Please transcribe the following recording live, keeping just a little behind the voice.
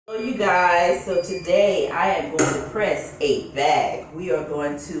You guys, so today I am going to press a bag. We are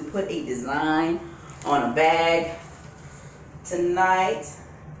going to put a design on a bag tonight.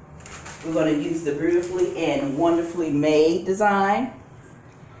 We're going to use the beautifully and wonderfully made design.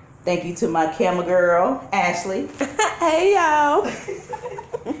 Thank you to my camera girl, Ashley. Hey y'all.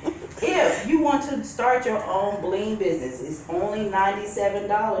 If you want to start your own bling business, it's only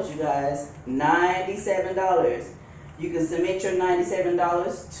 $97, you guys. $97. You can submit your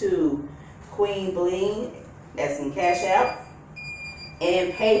 $97 to Queen Bling, that's in Cash App,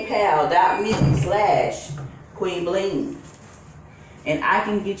 and paypal.me/Queen Bling. And I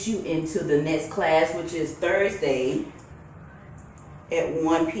can get you into the next class, which is Thursday at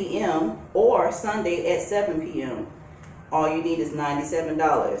 1 p.m. or Sunday at 7 p.m. All you need is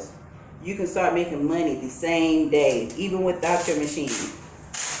 $97. You can start making money the same day, even without your machine.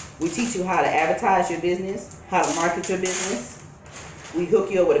 We teach you how to advertise your business, how to market your business. We hook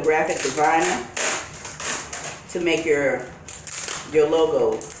you up with a graphic designer to make your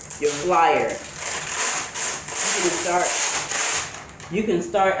logo, your flyer. You can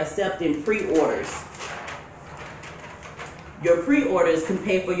start accepting pre-orders. Your pre-orders can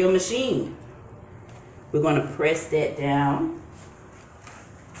pay for your machine. We're going to press that down.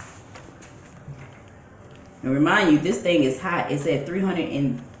 And remind you, this thing is hot. It's at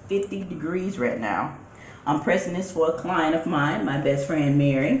 350 degrees right now. I'm pressing this for a client of mine, my best friend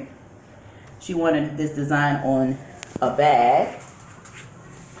Mary. She wanted this design on a bag.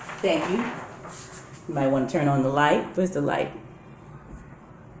 Thank you. You might want to turn on the light. Where's the light?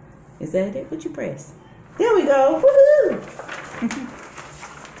 Is that it? What you press? There we go. Woohoo!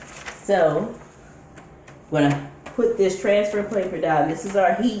 So, we're going to put this transfer paper down. This is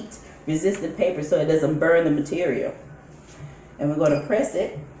our heat resistant paper so it doesn't burn the material. And we're going to press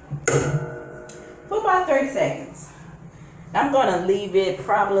it for about 30 seconds. I'm going to leave it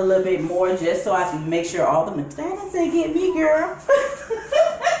probably a little bit more just so I can make sure all the material say get me, girl.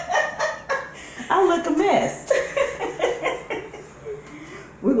 I look a mess.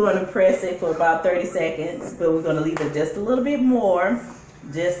 We're going to press it for about 30 seconds, but we're going to leave it just a little bit more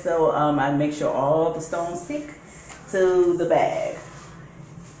just so I make sure all the stones stick to the bag.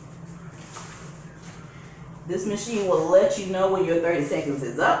 This machine will let you know when your 30 seconds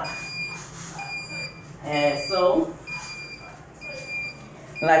is up. And so,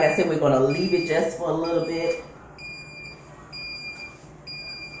 like I said, we're going to leave it just for a little bit.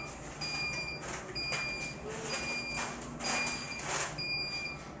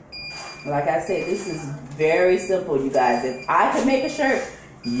 Like I said, this is very simple, you guys. If I can make a shirt,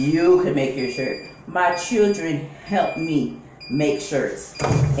 you can make your shirt. My children help me make shirts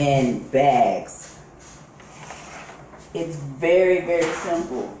and bags. It's very, very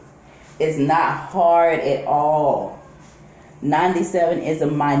simple. It's not hard at all. $97 is a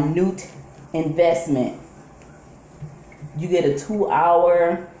minute investment. You get a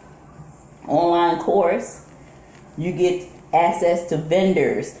 2-hour online course. You get access to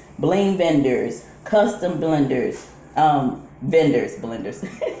vendors, bling vendors, custom blenders,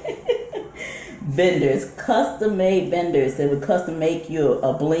 vendors, custom made vendors that would custom make you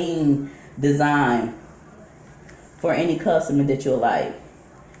a bling design for any customer that you'll like.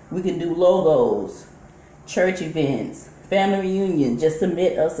 We can do logos, church events, family reunions. Just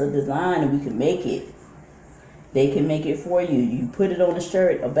submit us a design and we can make it. They can make it for you. You put it on a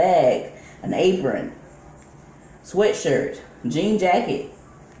shirt, a bag, an apron, sweatshirt, jean jacket.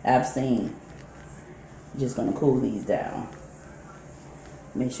 I've seen. I'm just gonna cool these down.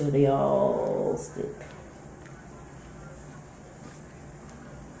 Make sure they all stick.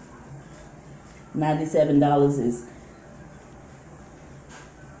 $97 is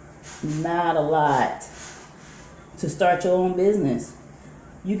not a lot to start your own business.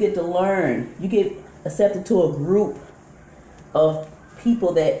 You get to learn. You get accepted to a group of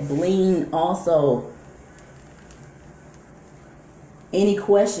people that bling also. Any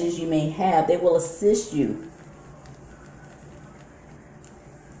questions you may have, they will assist you.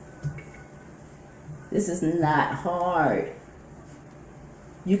 This is not hard.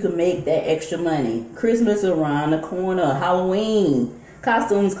 You can make that extra money. Christmas around the corner, Halloween.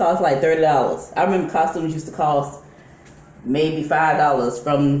 Costumes cost like $30. I remember costumes used to cost maybe $5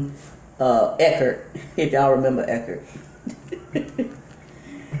 from Eckerd, if y'all remember Eckerd.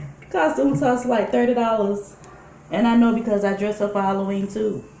 Costumes cost like $30. And I know because I dress up for Halloween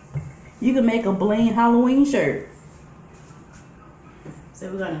too. You can make a bling Halloween shirt.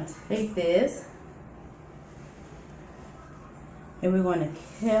 So we're going to take this and we're going to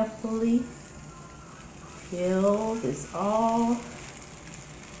carefully peel this off.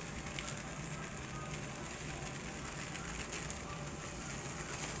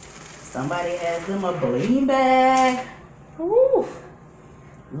 Somebody has them a Bling bag. Woo.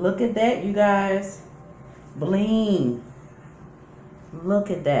 Look at that, you guys. Bling.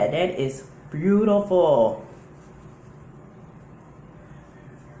 Look at that. That is beautiful.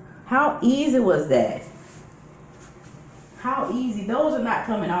 How easy was that? How easy. Those are not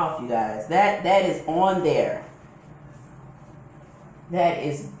coming off, you guys. That is on there. That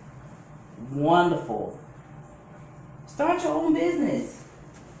is wonderful. Start your own business.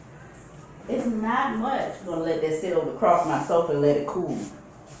 It's not much. I'm gonna let that sit over across my sofa and let it cool.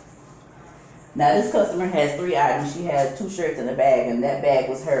 Now this customer has 3 items. She has 2 shirts in a bag, and that bag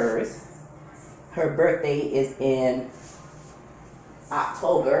was hers. Her birthday is in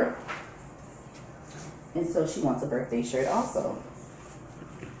October, and so she wants a birthday shirt also.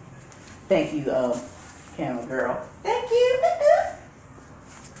 Thank you, camera girl. Thank you.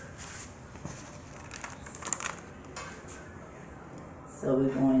 So we're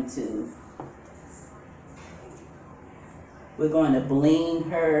going to bling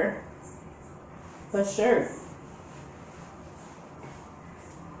her shirt.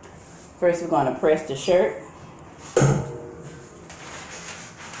 First, we're going to press the shirt.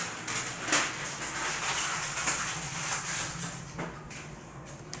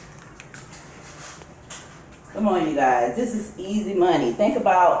 Come on, you guys. This is easy money. Think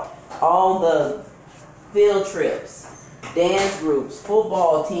about all the field trips, dance groups,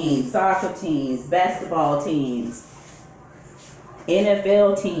 football teams, soccer teams, basketball teams,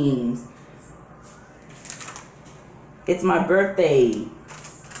 NFL teams. It's my birthday.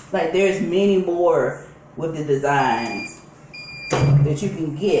 Like, there's many more with the designs that you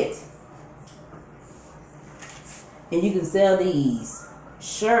can get. And you can sell these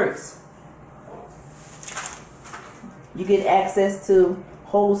shirts. You get access to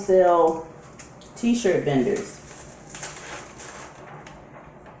wholesale t-shirt vendors.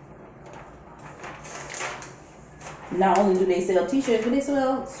 Not only do they sell t-shirts, but they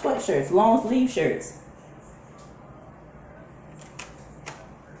sell sweatshirts, long sleeve shirts.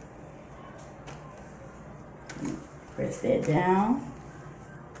 Press that down.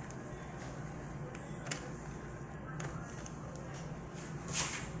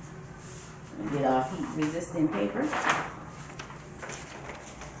 Get our heat resistant paper.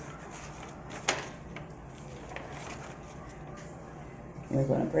 We're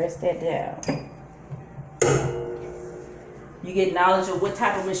going to press that down. You get knowledge of what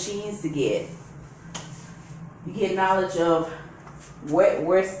type of machines to get. You get knowledge of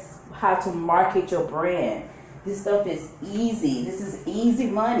how to market your brand. This stuff is easy. This is easy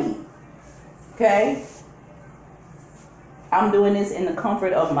money. Okay? I'm doing this in the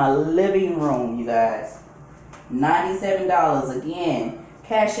comfort of my living room, you guys. $97 again.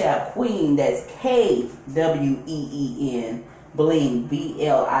 Cash App Queen. That's Kween. Bling.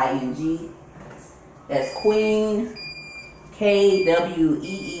 BLING. That's Queen. Kween.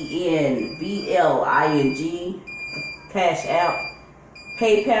 BLING. Cash App.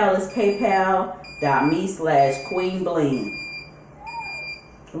 PayPal is paypal.me/QueenBling.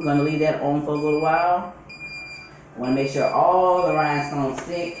 We're going to leave that on for a little while. I want to make sure all the rhinestones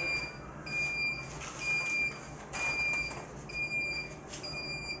stick.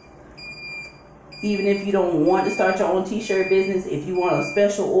 Even if you don't want to start your own t-shirt business, if you want a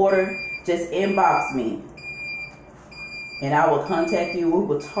special order, just inbox me. And I will contact you. We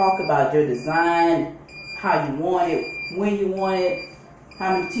will talk about your design, how you want it, when you want it,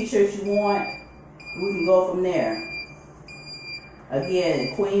 how many t-shirts you want. We can go from there.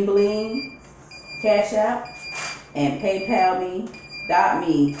 Again, Queen Bling, Cash App, and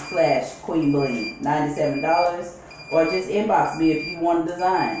PayPal.me/QueenBling. $97. Or just inbox me if you want a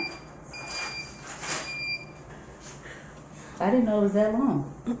design. I didn't know it was that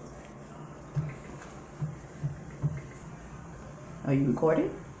long. Are you recording?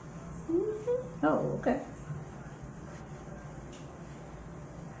 Mm-hmm. Oh, okay.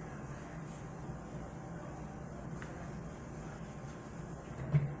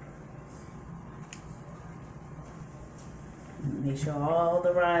 Make sure all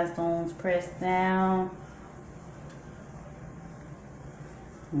the rhinestones pressed down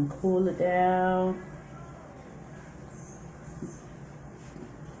and cool it down.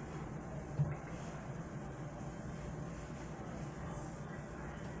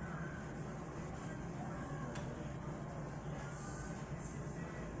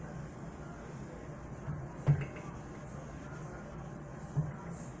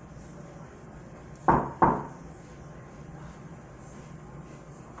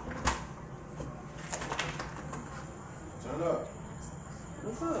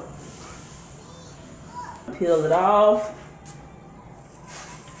 What's up? Peel it off.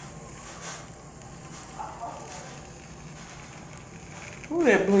 Oh,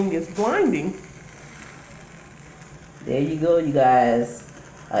 that bling is blinding. There you go, you guys.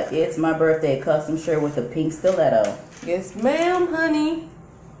 It's my birthday custom shirt with a pink stiletto. Yes, ma'am, honey.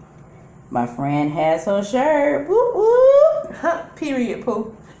 My friend has her shirt. Whoop whoop. Period,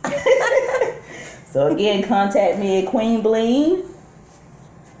 Pooh. So again, contact me at Queen Bling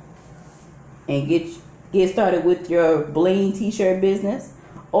and get started with your bling t-shirt business,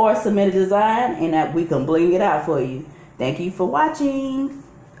 or submit a design and we can bling it out for you. Thank you for watching.